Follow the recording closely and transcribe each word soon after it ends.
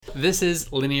This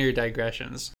is Linear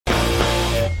Digressions.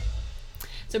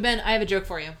 So Ben, I have a joke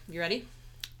for you. You ready?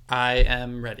 I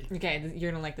am ready. Okay,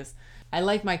 you're gonna like this. I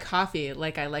like my coffee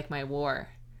like I like my war.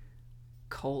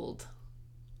 Cold.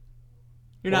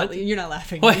 You're not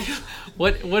laughing.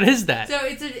 What is that? So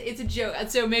it's a joke.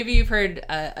 So maybe you've heard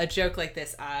a joke like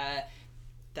this.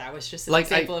 That was just an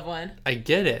example of one. I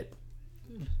get it,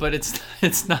 but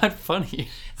it's not funny.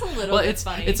 It's a little bit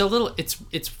funny.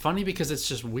 It's funny because it's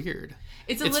just weird.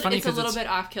 It's a little bit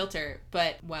off kilter,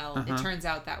 but it turns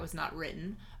out that was not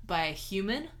written by a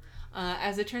human,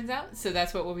 as it turns out. So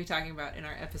that's what we'll be talking about in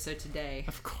our episode today.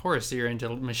 Of course, you're into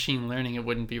machine learning. It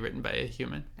wouldn't be written by a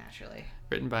human. Naturally.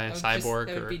 Written by a cyborg.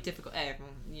 That would be difficult.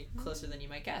 Closer than you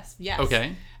might guess. Yes.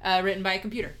 Okay. Written by a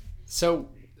computer. So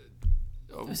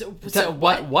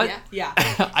what? Yeah.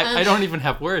 I don't even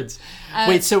have words.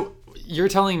 Wait, so you're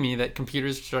telling me that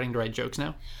computers are starting to write jokes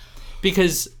now?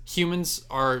 Because humans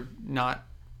are not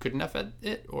good enough at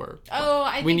it, or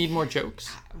we need more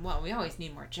jokes? Well, we always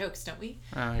need more jokes, don't we?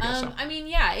 I guess so. I mean,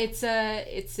 yeah, it's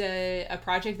a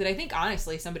project that I think,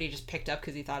 honestly, somebody just picked up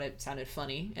because he thought it sounded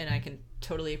funny, and I can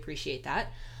totally appreciate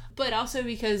that. But also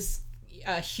because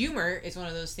humor is one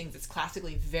of those things that's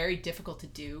classically very difficult to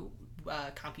do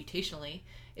computationally.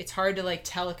 It's hard to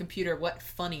tell a computer what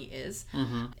funny is.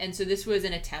 Mm-hmm. And so this was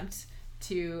an attempt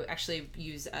to actually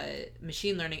use a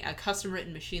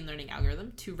custom-written machine learning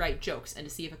algorithm to write jokes and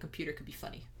to see if a computer could be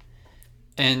funny.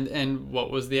 And what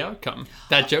was the outcome?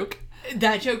 That joke?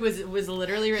 That joke was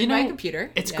literally written by a computer.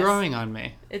 It's growing on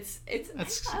me.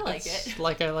 I like it.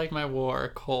 Like I like my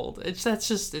war cold.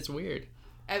 It's weird.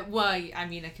 Well, I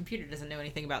mean, a computer doesn't know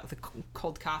anything about the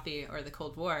cold coffee or the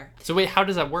Cold War. So wait, how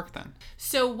does that work then?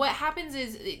 So what happens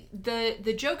is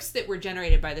the jokes that were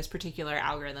generated by this particular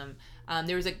algorithm,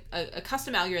 there was a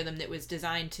custom algorithm that was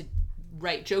designed to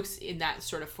write jokes in that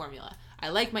sort of formula. I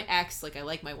like my X like I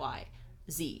like my Y.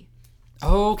 Z.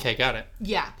 Oh, okay, got it.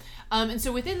 Yeah. And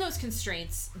so within those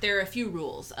constraints, there are a few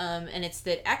rules. And it's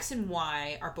that X and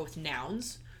Y are both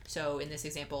nouns. So in this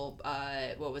example,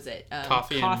 what was it?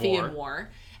 Coffee and war.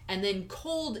 And then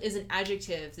cold is an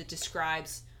adjective that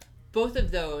describes both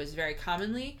of those very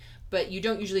commonly, but you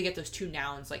don't usually get those two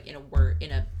nouns in a word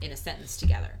in a sentence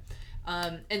together.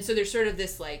 And so there's sort of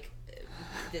this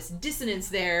this dissonance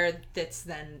there that's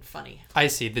then funny. I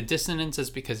see. The dissonance is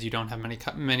because you don't have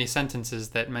many sentences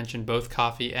that mention both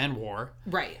coffee and war.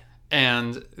 Right.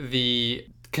 And the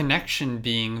connection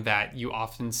being that you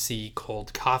often see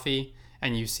cold coffee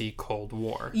and you see Cold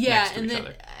War next to each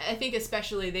other. I think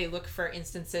especially they look for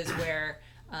instances where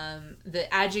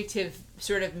the adjective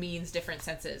sort of means different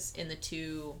senses in the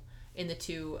two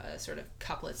sort of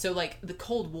couplets. So the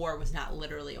Cold War was not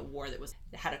literally a war that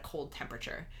had a cold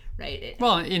temperature, right?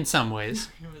 Well, in some ways.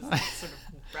 It was sort of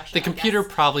Russian, the computer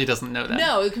probably doesn't know that.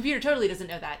 No, the computer totally doesn't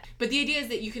know that. But the idea is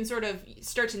that you can sort of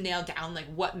start to nail down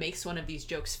what makes one of these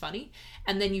jokes funny,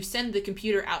 and then you send the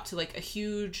computer out to a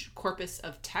huge corpus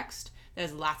of text that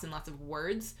has lots and lots of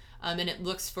words, and it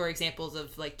looks for examples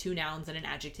of two nouns and an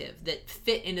adjective that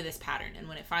fit into this pattern. And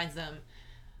when it finds them,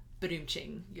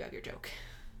 ba-doom-ching, you have your joke.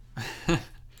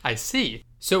 I see.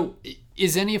 So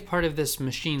is any of part of this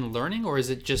machine learning, or is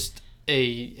it just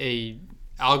a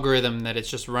algorithm that it's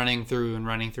just running through and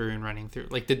running through and running through?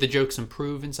 Did the jokes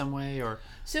improve in some way, or?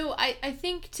 So I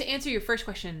think to answer your first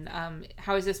question,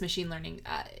 how is this machine learning?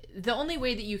 The only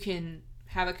way that you can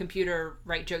have a computer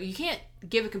write jokes, you can't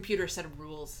give a computer a set of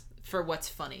rules for what's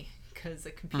funny, because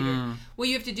a computer, what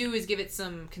you have to do is give it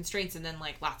some constraints and then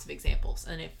lots of examples,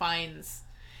 and it finds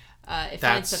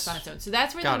stuff on its own. So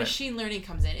that's where the machine learning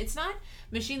comes in. It's not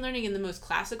machine learning in the most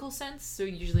classical sense. So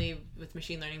usually with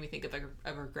machine learning, we think of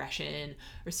a regression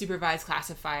or supervised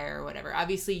classifier or whatever.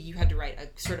 Obviously, you had to write a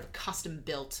sort of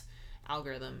custom-built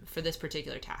algorithm for this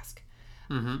particular task.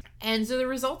 Mm-hmm. And so the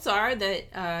results are that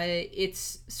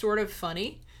it's sort of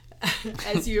funny,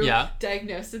 as you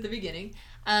diagnosed at the beginning.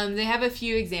 They have a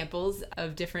few examples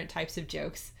of different types of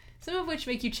jokes, some of which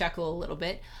make you chuckle a little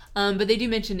bit. But they do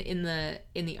mention in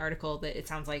the article that it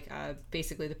sounds like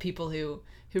basically the people who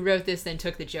wrote this then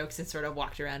took the jokes and sort of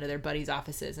walked around to their buddies'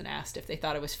 offices and asked if they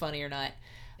thought it was funny or not.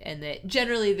 And that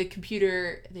generally the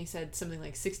computer, they said something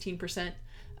like 16%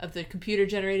 of the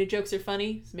computer-generated jokes are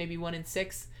funny, so maybe 1 in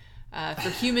 6. For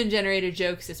human-generated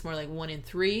jokes, it's more like 1 in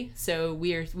 3. So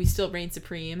we still reign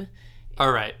supreme.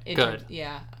 All right, good.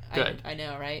 Good. I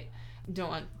know, right? Don't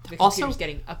want the computers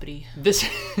getting uppity. This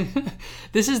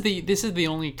is the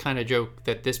only kind of joke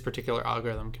that this particular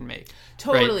algorithm can make.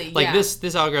 Totally, right?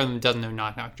 This algorithm doesn't know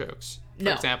knock-knock jokes, for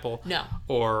example. No.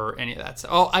 Or any of that.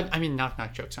 So, I mean,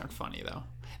 knock-knock jokes aren't funny, though.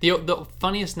 The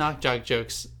funniest knock-knock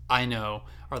jokes I know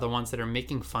are the ones that are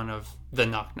making fun of the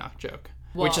knock-knock joke.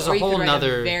 Well, which is or a you could whole write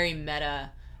nother. a very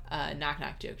meta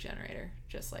knock-knock joke generator,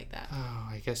 just like that. Oh,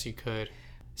 I guess you could.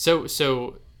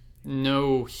 So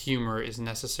no humor is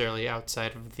necessarily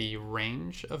outside of the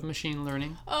range of machine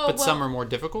learning, but some are more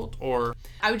difficult, or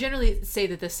I would generally say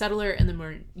that the subtler and the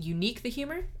more unique the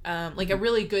humor, like a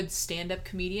really good stand-up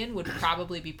comedian would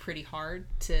probably be pretty hard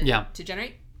to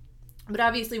generate. But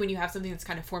obviously when you have something that's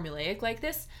kind of formulaic like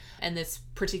this, and that's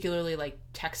particularly like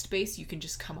text-based, you can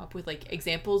just come up with like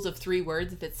examples of 3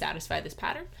 words that satisfy this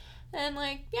pattern. And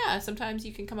like, yeah, sometimes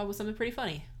you can come up with something pretty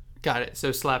funny. Got it.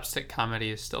 So slapstick comedy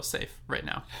is still safe right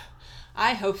now.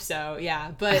 I hope so,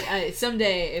 yeah. But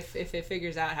someday, if it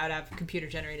figures out how to have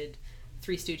computer-generated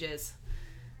Three Stooges,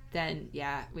 then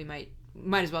yeah, we might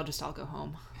as well just all go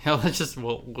home. Yeah,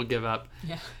 we'll give up.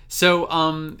 Yeah. So,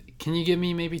 can you give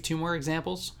me maybe 2 more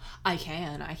examples? I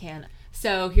can.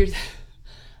 So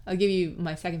I'll give you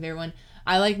my second favorite one.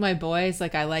 I like my boys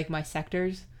like I like my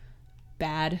sectors.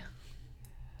 Bad.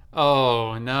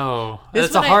 Oh, no.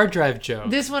 That's a hard drive joke.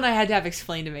 This one I had to have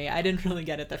explained to me. I didn't really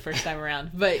get it the first time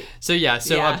around. But So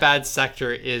a bad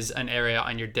sector is an area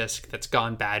on your disk that's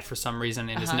gone bad for some reason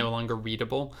and is no longer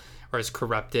readable or is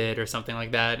corrupted or something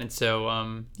like that. And so,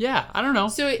 I don't know.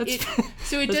 So it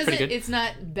doesn't. good. It's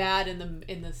not bad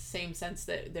in the same sense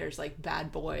that there's like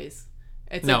bad boys.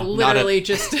 It's no, like literally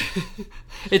just.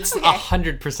 It's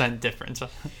 100% different.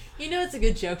 You know, it's a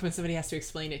good joke when somebody has to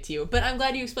explain it to you. But I'm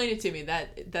glad you explained it to me.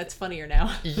 That's funnier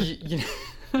now.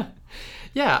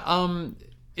 Yeah.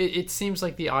 It seems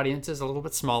like the audience is a little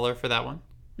bit smaller for that one.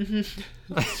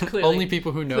 Mm-hmm. Only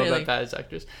people who know about bad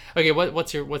sectors. Okay,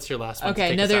 what's your last one?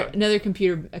 Okay, another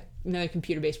computer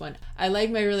based one. I like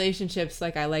my relationships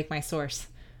like I like my source.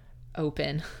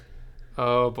 Open.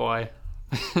 Oh boy.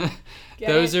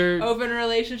 Those are open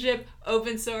relationship,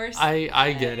 open source.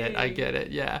 I get it. I get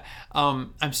it. Yeah.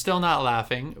 I'm still not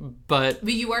laughing, but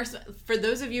you are. For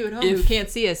those of you at home who can't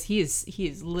see us, he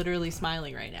is literally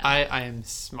smiling right now. I am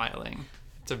smiling.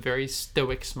 It's a very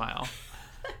stoic smile.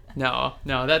 No,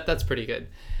 that's pretty good.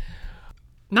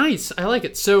 Nice. I like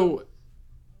it. So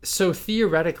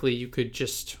theoretically, you could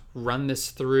just run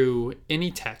this through any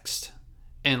text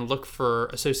and look for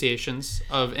associations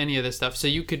of any of this stuff. So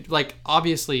you could, like,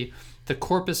 obviously the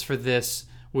corpus for this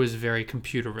was very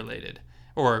computer related,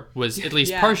 or was at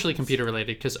least partially computer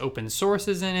related, because open source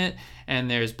is in it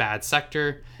and there's bad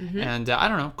sector. And I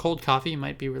don't know, cold coffee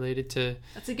might be related to.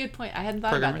 That's a good point. I hadn't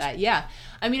thought about that. Yeah.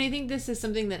 I mean, I think this is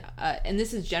something that, and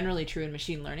this is generally true in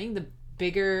machine learning, the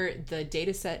bigger the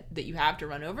data set that you have to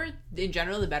run over, in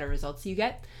general, the better results you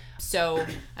get. So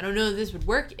I don't know if this would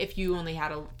work if you only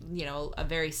had a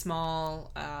very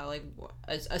small, like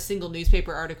a single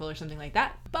newspaper article or something like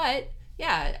that. But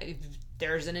yeah,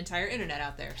 there's an entire internet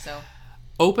out there. So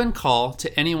open call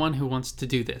to anyone who wants to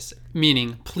do this,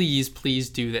 meaning please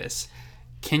do this.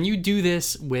 Can you do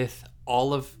this with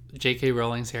all of J.K.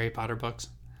 Rowling's Harry Potter books?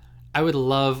 I would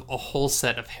love a whole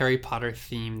set of Harry Potter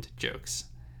themed jokes.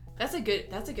 That's a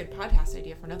good podcast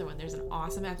idea for another one. There's an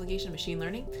awesome application of machine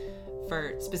learning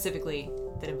for specifically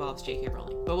that involves J.K.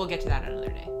 Rowling. But we'll get to that another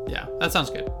day. Yeah, that sounds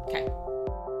good. Okay.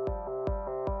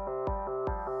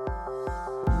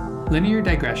 Linear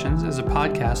Digressions is a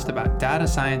podcast about data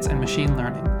science and machine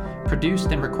learning,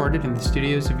 produced and recorded in the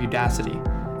studios of Udacity,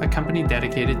 a company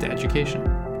dedicated to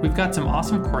education. We've got some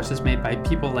awesome courses made by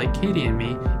people like Katie and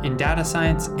me in data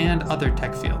science and other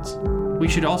tech fields. We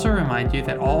should also remind you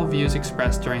that all views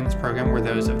expressed during this program were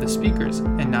those of the speakers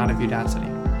and not of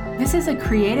Udacity. This is a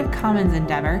Creative Commons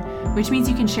endeavor, which means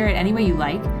you can share it any way you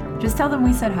like. Just tell them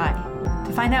we said hi.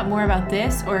 To find out more about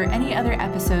this or any other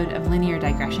episode of Linear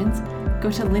Digressions,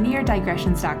 go to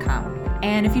lineardigressions.com.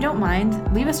 And if you don't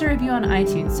mind, leave us a review on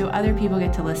iTunes so other people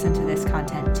get to listen to this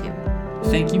content too.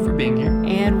 Thank you for being here.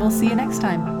 And we'll see you next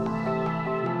time.